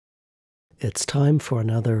It's time for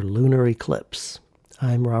another lunar eclipse.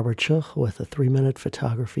 I'm Robert Schuch with a 3-minute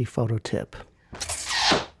photography photo tip.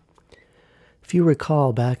 If you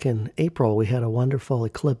recall, back in April we had a wonderful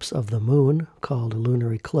eclipse of the moon called a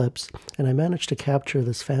lunar eclipse, and I managed to capture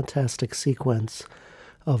this fantastic sequence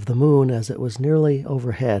of the moon as it was nearly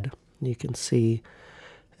overhead. You can see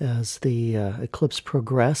as the eclipse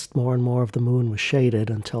progressed, more and more of the moon was shaded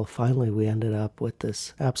until finally we ended up with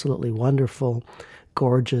this absolutely wonderful,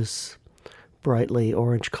 gorgeous, brightly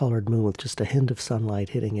orange-colored moon with just a hint of sunlight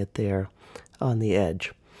hitting it there on the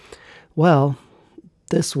edge. Well,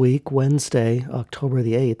 this week, Wednesday, October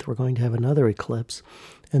the 8th, we're going to have another eclipse,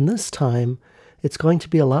 and this time it's going to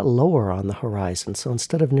be a lot lower on the horizon. So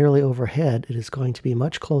instead of nearly overhead, it is going to be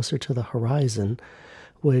much closer to the horizon,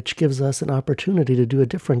 which gives us an opportunity to do a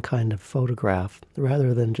different kind of photograph.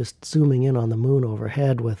 Rather than just zooming in on the moon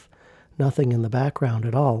overhead with nothing in the background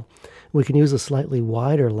at all, we can use a slightly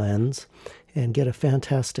wider lens and get a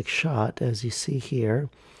fantastic shot, as you see here,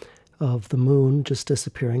 of the moon just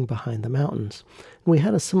disappearing behind the mountains. We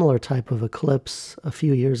had a similar type of eclipse a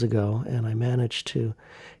few years ago, and I managed to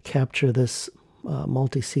capture this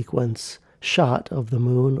multi-sequence shot of the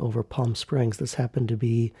moon over Palm Springs. This happened to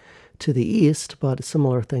be to the east, but a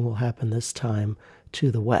similar thing will happen this time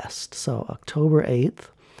to the west. So October 8th,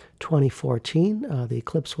 2014, the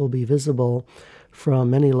eclipse will be visible from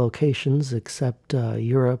many locations except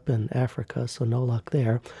Europe and Africa, so no luck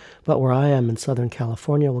there. But where I am in Southern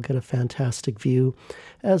California, we'll get a fantastic view,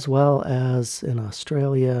 as well as in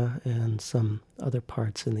Australia and some other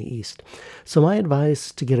parts in the east. So my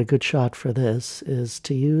advice to get a good shot for this is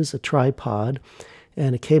to use a tripod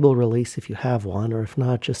and a cable release if you have one, or if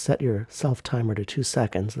not, just set your self-timer to 2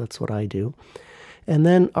 seconds. That's what I do. And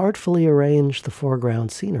then artfully arrange the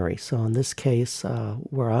foreground scenery. So in this case,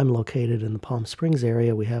 where I'm located in the Palm Springs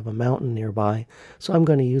area, we have a mountain nearby. So I'm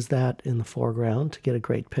going to use that in the foreground to get a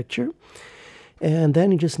great picture. And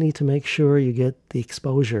then you just need to make sure you get the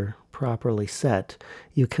exposure properly set.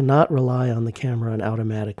 You cannot rely on the camera in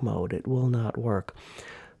automatic mode. It will not work.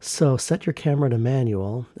 So set your camera to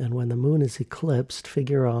manual, and when the moon is eclipsed,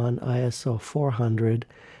 figure on ISO 400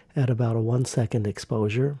 at about a 1-second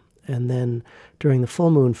exposure. And then during the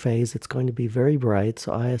full moon phase, it's going to be very bright,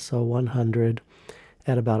 so ISO 100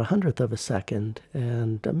 at about 1/100 of a second,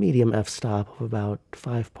 and a medium f-stop of about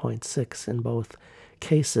 5.6 in both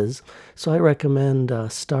cases. So I recommend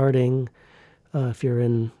starting, if you're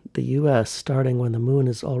in the US, starting when the moon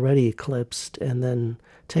is already eclipsed, and then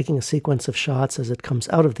taking a sequence of shots as it comes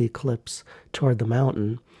out of the eclipse toward the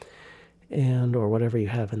mountain, or whatever you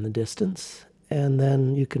have in the distance. And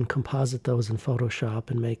then you can composite those in Photoshop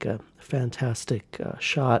and make a fantastic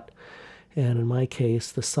shot. And in my case,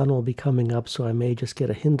 the sun will be coming up, so I may just get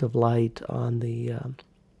a hint of light on the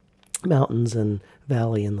mountains and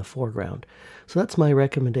valley in the foreground. So that's my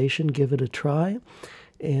recommendation. Give it a try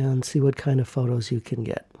and see what kind of photos you can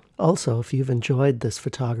get. Also, if you've enjoyed this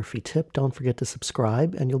photography tip, don't forget to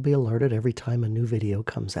subscribe, and you'll be alerted every time a new video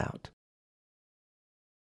comes out.